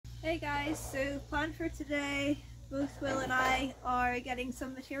Hey guys, so plan for today, both Will and I are getting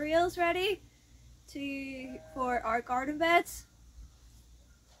some materials ready for our garden beds.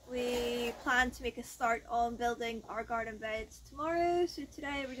 We plan to make a start on building our garden beds tomorrow, so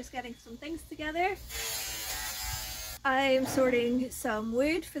today we're just getting some things together. I'm sorting some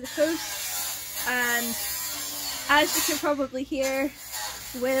wood for the posts, and as you can probably hear,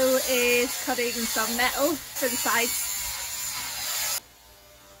 Will is cutting some metal for the sides.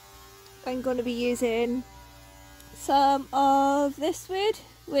 I'm going to be using some of this wood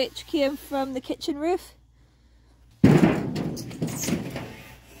which came from the kitchen roof.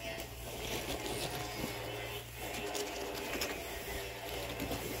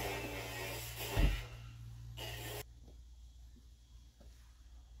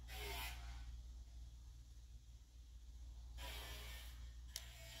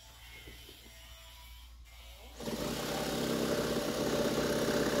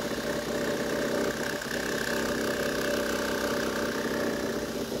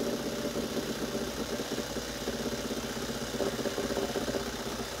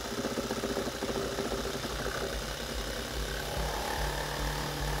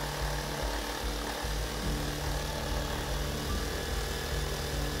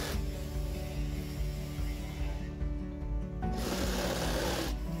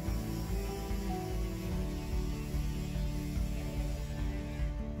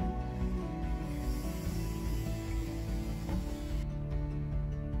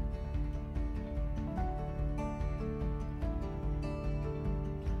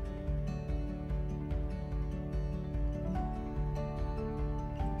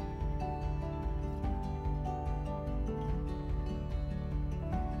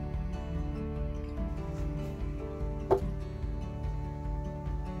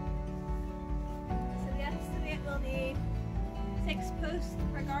 We'll need 6 posts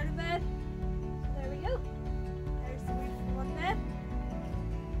per garden bed. So there we go. There's the roof for one bed.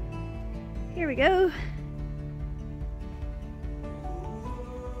 Here we go.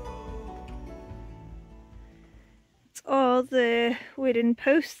 It's all the wooden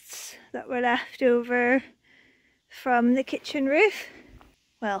posts that were left over from the kitchen roof.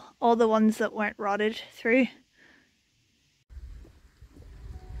 Well, all the ones that weren't rotted through.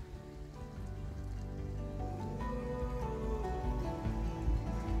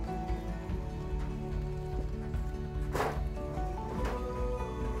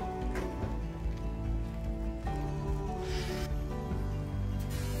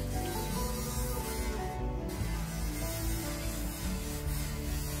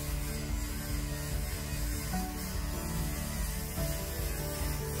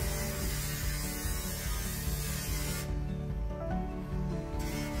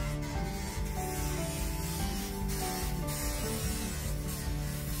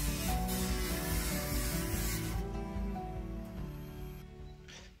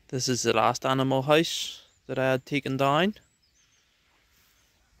 This is the last animal house that I had taken down.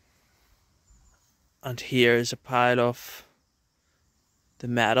 And here is a pile of the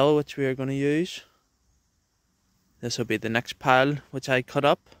metal which we are going to use. This will be the next pile which I cut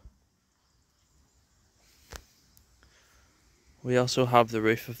up. We also have the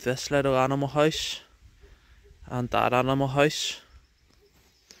roof of this little animal house and that animal house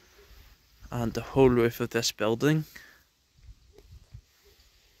and the whole roof of this building.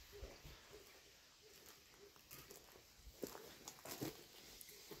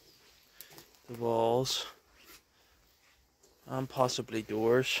 The walls and possibly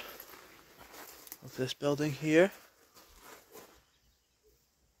doors of this building here.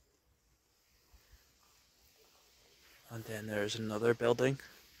 And then there's another building.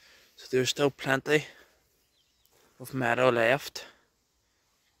 So there's still plenty of metal left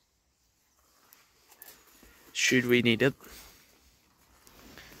should we need it.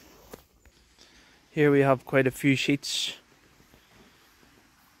 Here we have quite a few sheets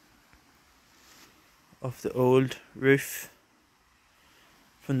of the old roof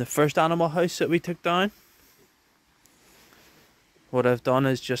from the first animal house that we took down. What I've done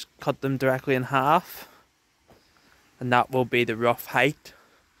is just cut them directly in half, and that will be the rough height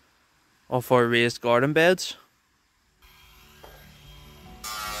of our raised garden beds.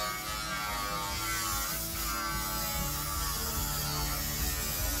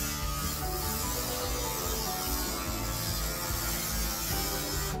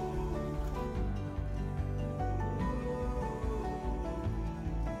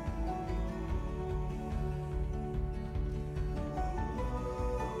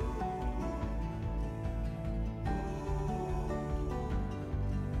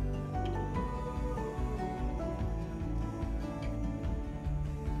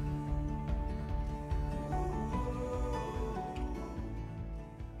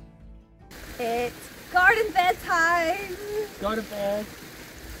 It's garden bed time! Go to bed.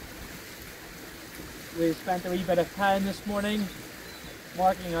 We spent a wee bit of time this morning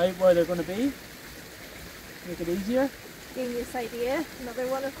marking out where they're going to be. Make it easier. Genius idea. Another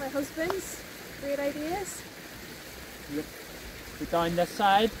one of my husband's great ideas. Yep. So down this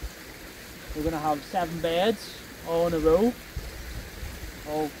side, we're going to have 7 beds all in a row.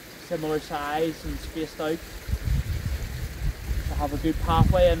 All similar size and spaced out. To have a good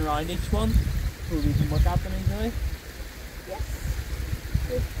pathway in around each one so we can look at them easily. Yes.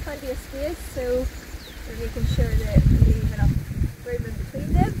 There's plenty of space, so we're making sure that we leave enough room in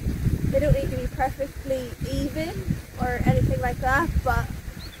between them. They don't need to be perfectly even or anything like that, but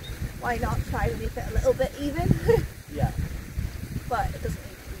why not try to make it a little bit even? Yeah. But it doesn't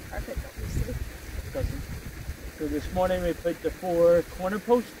need to be perfect, obviously. It doesn't. So this morning we put the 4 corner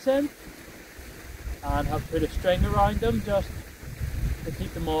posts in and have put a string around them just to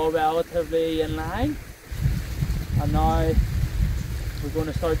keep them all relatively in line. And now we're going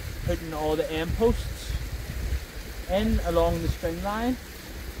to start putting all the end posts in along the string line.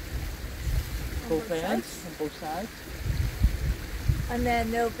 Both ends, on both sides. And then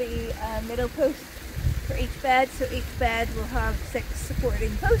there'll be a middle post for each bed, so each bed will have 6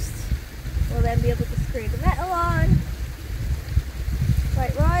 supporting posts. We'll then be able to screw the metal on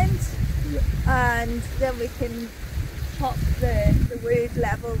right round, Yeah. and then we can top the wood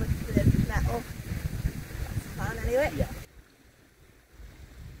level with the metal. That's the plan anyway. Yeah.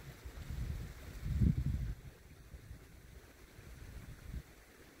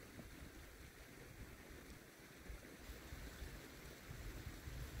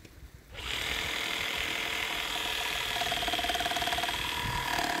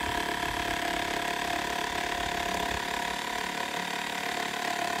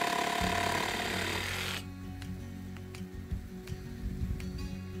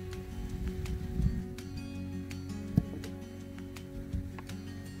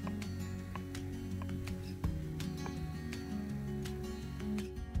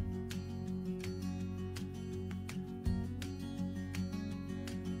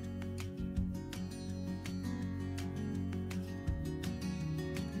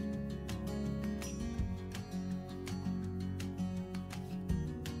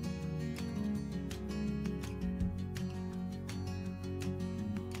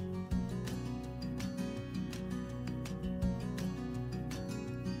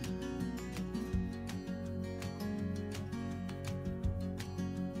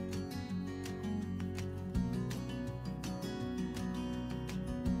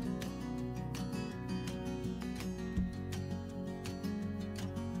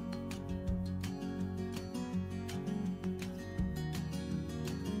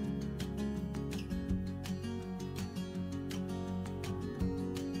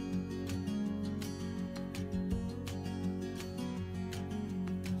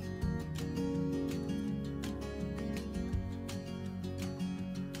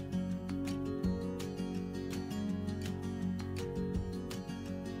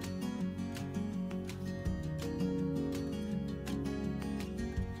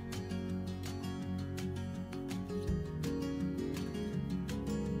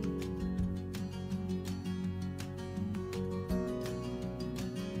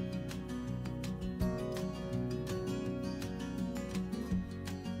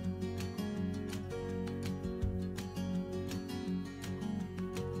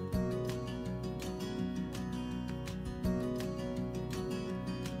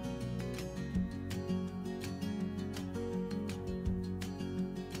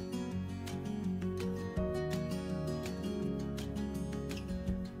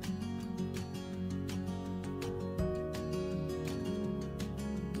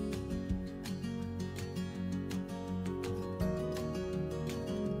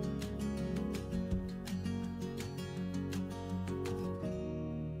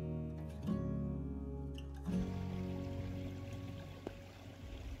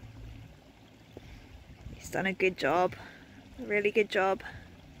 He's done a good job, a really good job.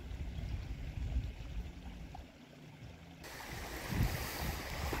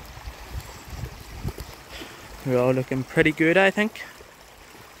 They're all looking pretty good, I think.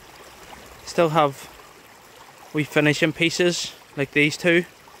 Still have wee finishing pieces like these two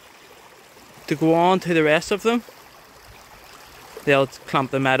to go on to the rest of them. They'll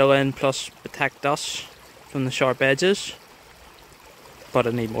clamp the metal in plus protect us from the sharp edges, but I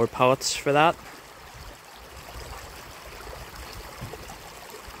need more pallets for that.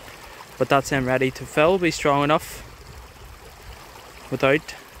 But that's then ready to fill, be strong enough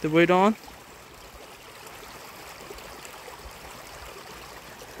without the wood on.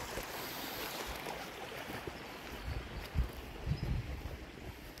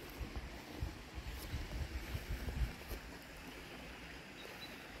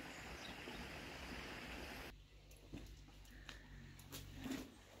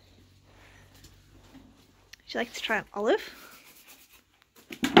 She likes to try an olive.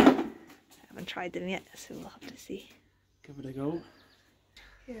 I haven't tried them yet, so we'll have to see. Give it a go.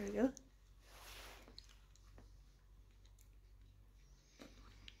 Here we go.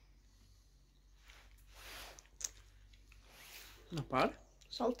 Not bad.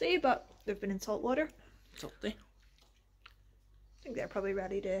 Salty, but they've been in salt water. Salty. I think they're probably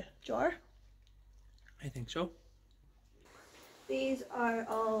ready to jar. I think so. These are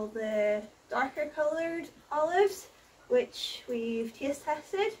all the darker coloured olives, which we've taste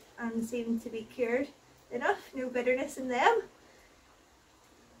tested and seem to be cured enough. No bitterness in them.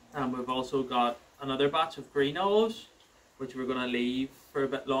 And we've also got another batch of green olives, which we're going to leave for a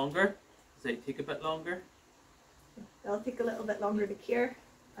bit longer, because they take a bit longer. They'll take a little bit longer to cure.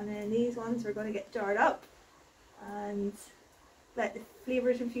 And then these ones we're going to get jarred up and let the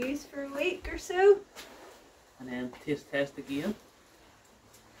flavours infuse for a week or so. And then taste test again.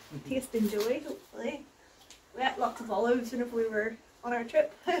 Taste and enjoy, hopefully. We ate lots of olives whenever we were on our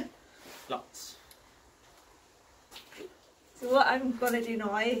trip. Lots. So what I'm going to do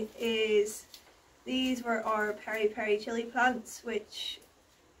now is, these were our peri peri chili plants, which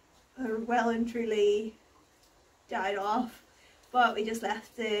are well and truly died off, but we just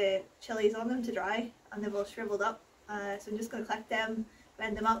left the chilies on them to dry and they've all shriveled up. So I'm just going to collect them,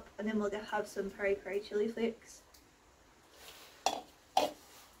 blend them up, and then we'll have some peri peri chili flakes.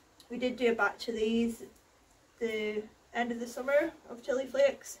 We did do a batch of these the end of the summer of chili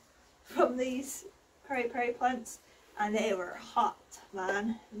flakes from these peri peri plants, and they were hot,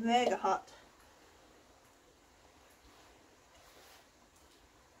 man, mega hot.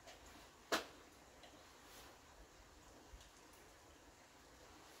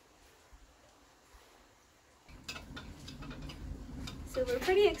 So we're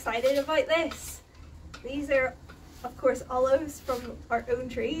pretty excited about this. These are of course olives from our own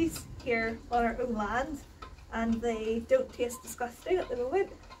trees here on our own land, and they don't taste disgusting at the moment.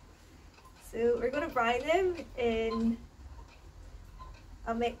 So we're going to brine them in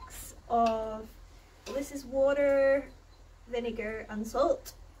a mix of, well, this is water, vinegar and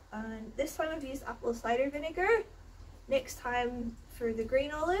salt, and this time I've used apple cider vinegar. Next time for the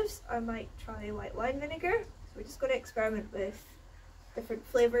green olives I might try white wine vinegar. So we're just going to experiment with different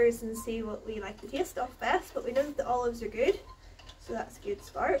flavours and see what we like the taste of best, but we know that the olives are good, so that's a good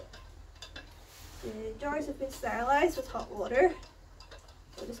start. The jars have been sterilised with hot water.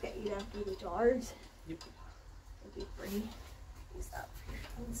 I'll just get you to empty the jars. Yep. It'll be pretty. Use that for your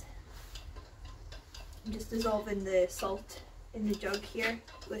hands. I'm just dissolving the salt in the jug here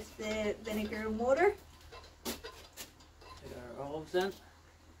with the vinegar and water. Get our olives in. Try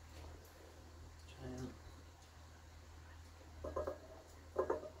and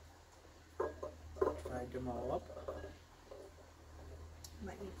them all up.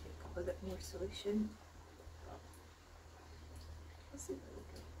 Might need to take up a bit more solution. Let's see where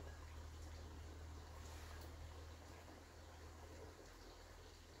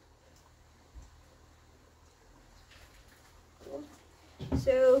we go.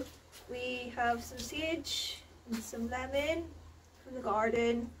 So we have some sage and some lemon from the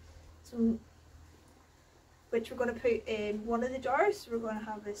garden, which we're going to put in one of the jars. So we're going to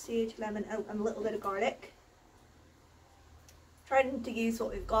have a sage, lemon, and a little bit of garlic. Trying to use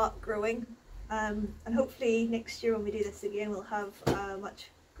what we've got growing, and hopefully next year when we do this again we'll have a much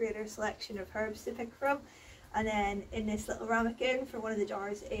greater selection of herbs to pick from. And then in this little ramekin for one of the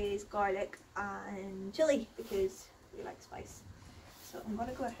jars is garlic and chilli, because we like spice. So I'm going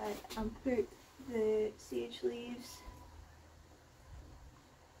to go ahead and put the sage leaves,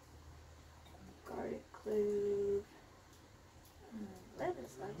 garlic clove, and lemon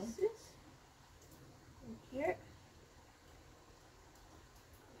slices in here.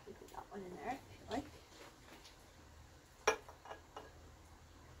 You can put that one in there if you like.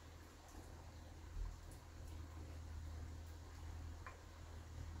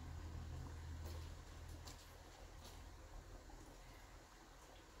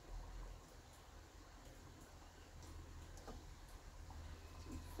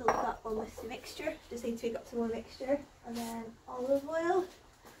 Fill that one with the mixture. Just need to pick up some more mixture, and then olive oil.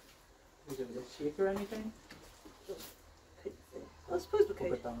 Is it a shake or anything? I suppose we Put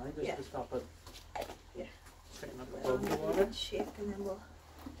could. it down just to stop it. Yeah. Straighten up above the water. Shake, and then we'll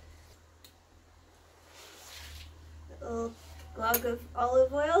little glug of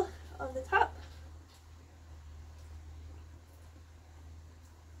olive oil on the top.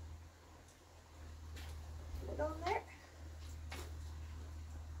 Put it on there.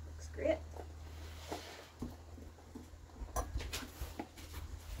 Looks great.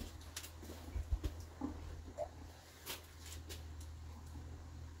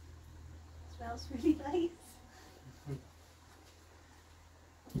 Smells really nice.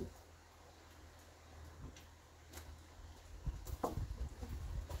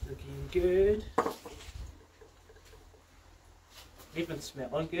 Looking good. Even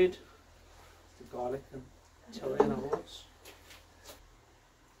smelling good. The garlic and chili and olives.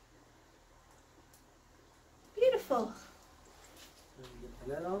 Beautiful. Get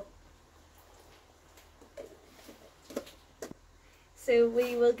the lid on. So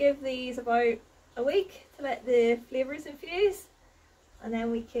we will give these about a week to let the flavours infuse, and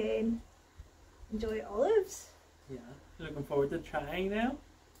then we can enjoy olives. Yeah, looking forward to trying now.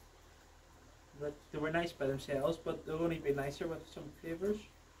 But they were nice by themselves, but they'll only be nicer with some flavours.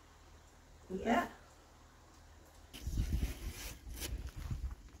 Yeah.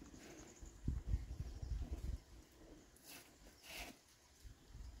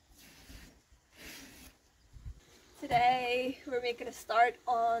 Today we're making a start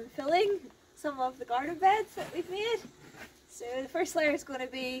on filling some of the garden beds that we've made. So the first layer is going to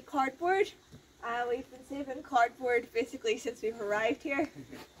be cardboard. We've been saving cardboard basically since we've arrived here.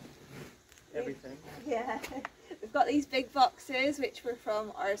 Everything. Yeah. We've got these big boxes which were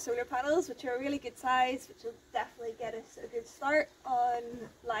from our solar panels, which are a really good size, which will definitely get us a good start on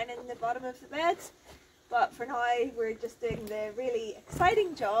lining the bottom of the beds. But for now we're just doing the really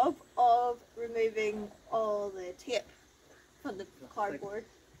exciting job of removing all the tape from the cardboard.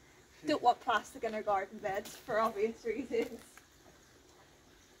 Don't want plastic in our garden beds for obvious reasons.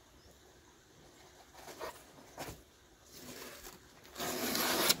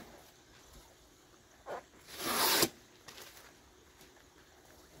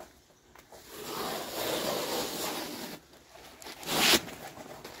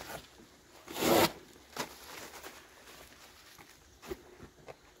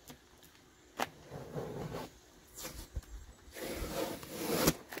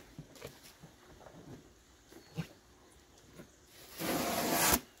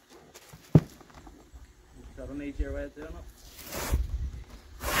 Got an easier way of doing it.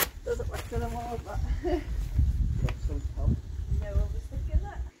 Doesn't work for them all, but Got some help. no, I was thinking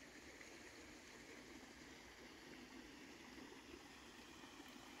that.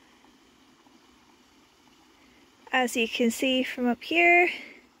 As you can see from up here,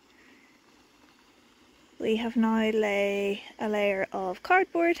 we have now lay a layer of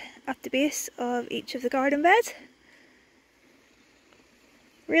cardboard at the base of each of the garden beds.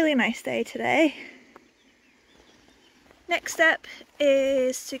 Really nice day today. Next step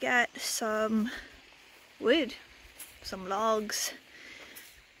is to get some wood, some logs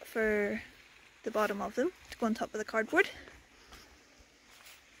for the bottom of them to go on top of the cardboard.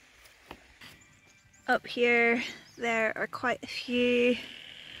 Up here there are quite a few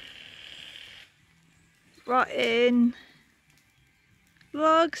rotten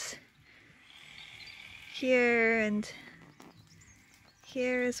logs here and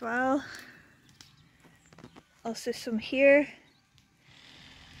here as well. Also some here,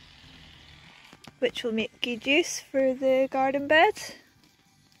 which will make good use for the garden bed.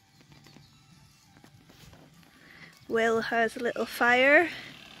 Will has a little fire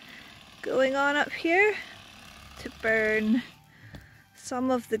going on up here to burn some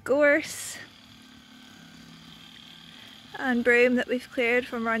of the gorse and broom that we've cleared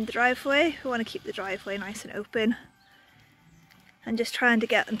from around the driveway. We want to keep the driveway nice and open, and just trying to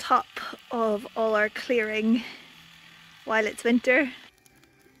get on top of all our clearing while it's winter.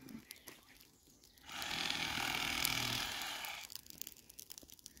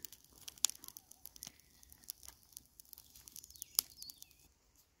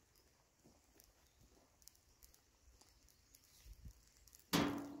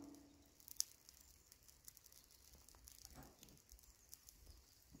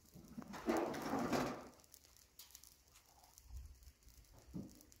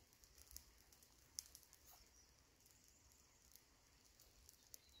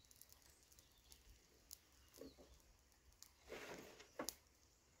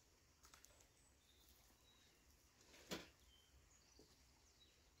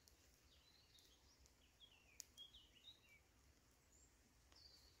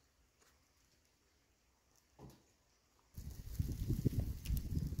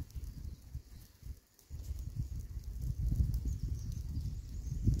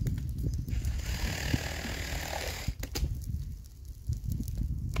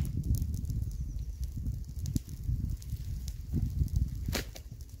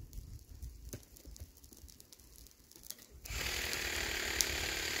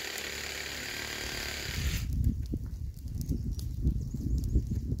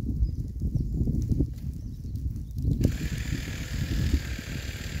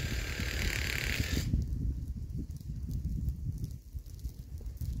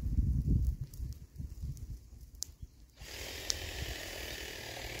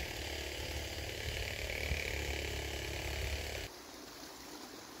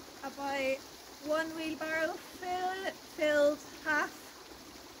 about one wheelbarrow filled half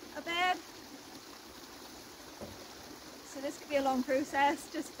a bed. So this could be a long process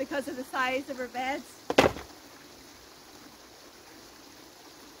just because of the size of our beds.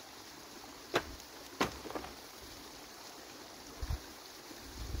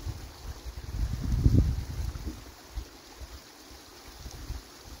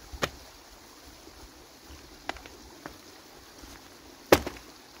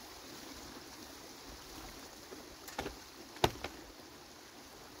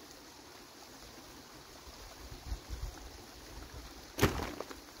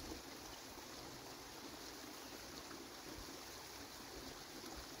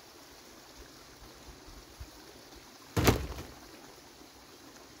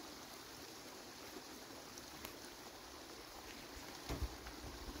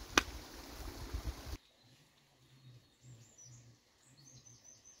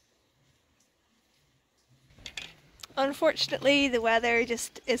 Unfortunately, the weather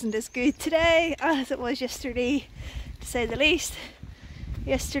just isn't as good today as it was yesterday, to say the least.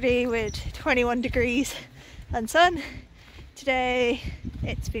 Yesterday with 21 degrees and sun. Today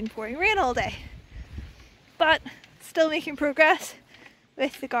it's been pouring rain all day. But still making progress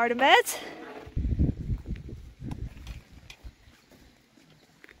with the garden beds.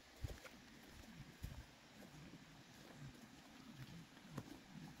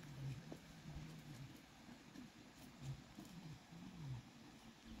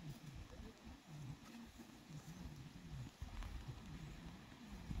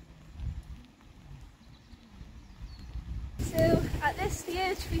 So at this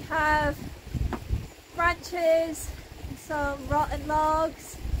stage we have branches and some rotten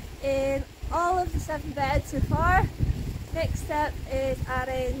logs in all of the 7 beds so far. Next step is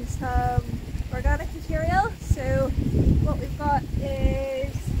adding some organic material. So what we've got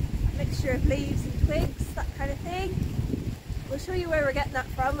is a mixture of leaves and twigs, that kind of thing. We'll show you where we're getting that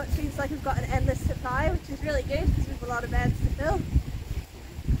from. It seems like we've got an endless supply, which is really good because we have a lot of beds to fill.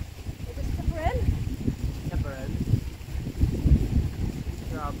 We'll just tip her in. Tip her in.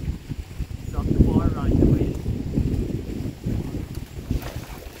 Drop the bar around the way.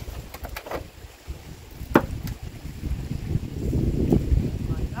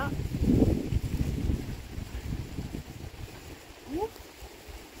 Like that. Whoop.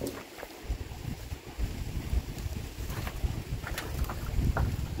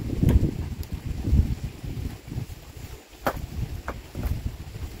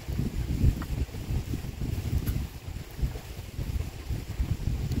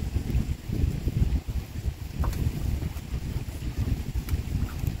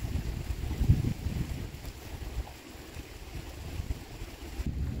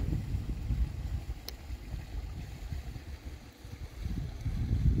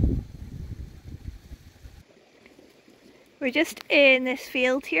 We're just in this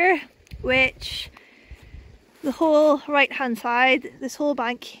field here, which the whole right hand side, this whole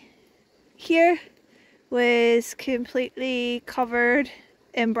bank here was completely covered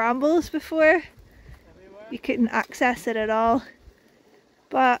in brambles before. You couldn't access it at all.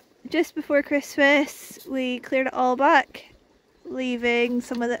 But just before Christmas we cleared it all back, leaving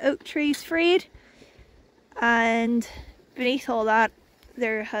some of the oak trees freed, and beneath all that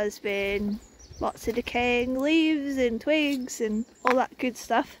there has been lots of decaying leaves and twigs and all that good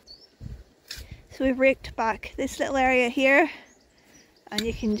stuff. So we've raked back this little area here and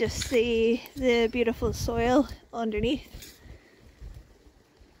you can just see the beautiful soil underneath.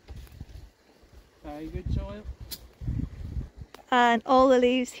 Very good soil. And all the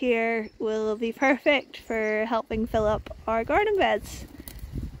leaves here will be perfect for helping fill up our garden beds.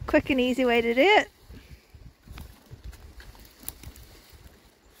 Quick and easy way to do it.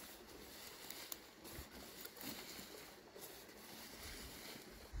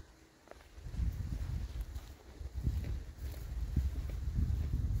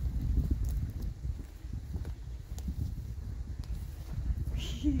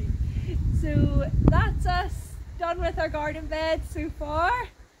 So that's us done with our garden bed so far.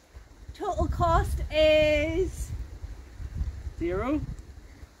 Total cost is $0.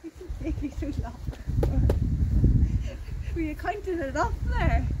 You can take me so long. Were you counting it up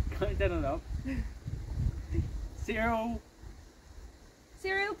there? Counting it up. €0.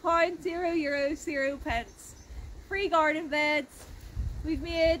 €0, €0. Free garden beds. We've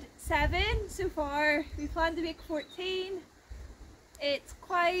made 7 so far. We plan to make 14. It's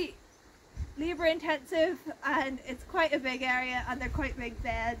quite labour intensive and it's quite a big area and they're quite big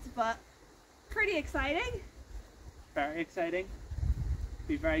beds, but pretty exciting. Very exciting.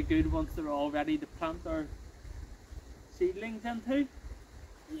 Be very good once they're all ready to plant our seedlings into.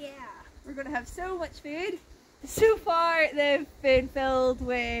 Yeah, we're going to have so much food. So far they've been filled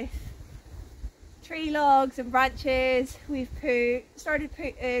with tree logs and branches. We've started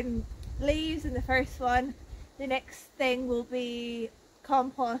putting leaves in the first one. The next thing will be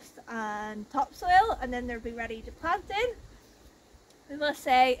compost and topsoil, and then they'll be ready to plant in. I must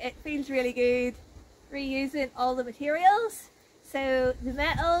say it feels really good reusing all the materials. So the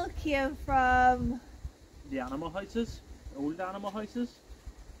metal came from The animal houses, old animal houses.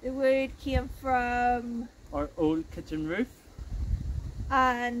 the wood came from Our old kitchen roof.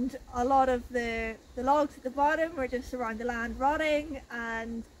 and a lot of the logs at the bottom were just around the land rotting,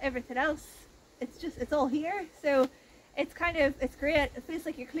 and everything else it's all here. So it's great. It feels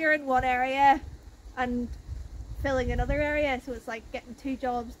like you're clearing one area and filling another area, so it's like getting two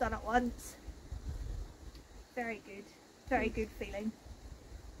jobs done at once. Very good feeling.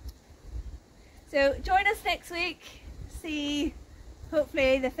 So join us next week, see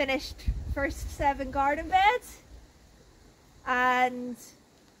hopefully the finished first 7 garden beds, and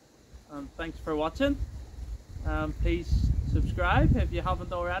Thanks for watching. Please subscribe if you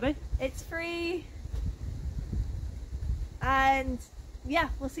haven't already. it's free. And yeah,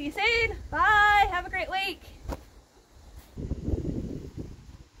 we'll see you soon. Bye, have a great week.